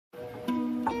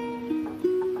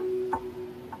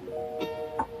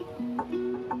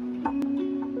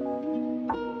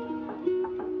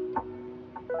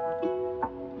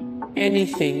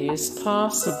Anything is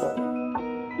possible.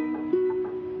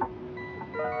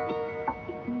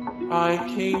 I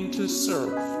came to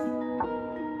surf.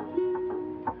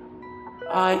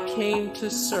 I came to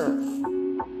surf.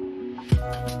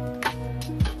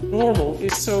 Normal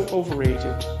is so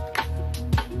overrated.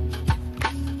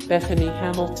 Bethany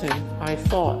Hamilton, I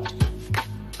thought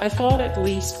at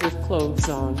least with clothes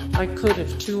on, I could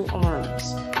have 2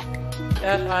 arms.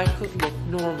 That I could look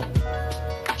normal.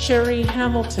 Sherry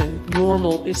Hamilton,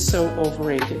 normal is so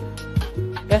overrated.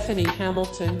 Bethany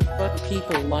Hamilton, but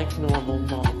people like normal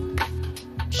mom.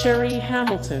 Sherry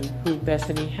Hamilton, who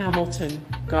Bethany Hamilton,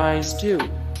 guys do.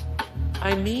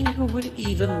 I mean, who would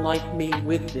even like me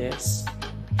with this?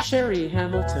 Sherry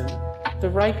Hamilton, the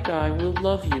right guy will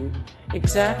love you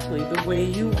exactly the way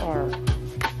you are.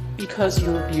 Because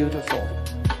you're beautiful.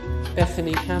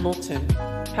 Bethany Hamilton,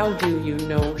 how do you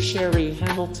know Sherry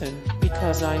Hamilton?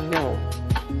 Because I know.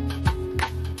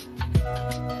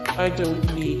 I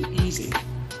don't need easy.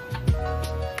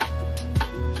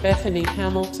 Bethany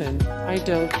Hamilton, I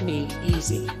don't need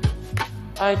easy.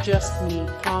 I just need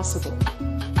possible.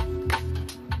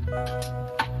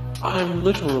 I'm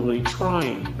literally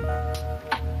trying.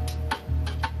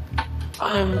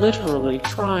 I'm literally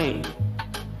trying.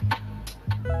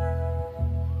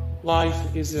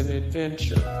 Life is an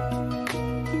adventure.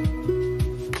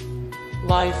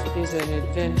 Life is an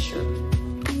adventure.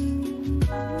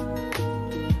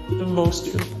 The most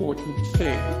important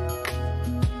thing.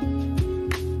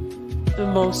 The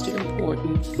most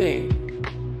important thing.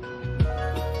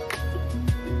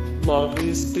 Love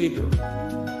is bigger.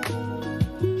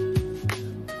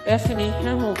 Bethany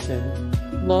Hamilton,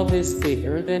 love is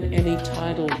bigger than any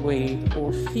tidal wave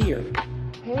or fear.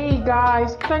 Hey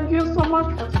guys, thank you so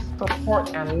much for the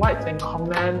support and likes and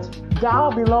comments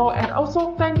down below, and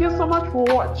also thank you so much for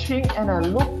watching, and I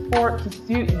look forward to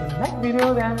see you in the next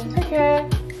video. Then take care.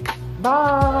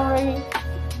 Bye.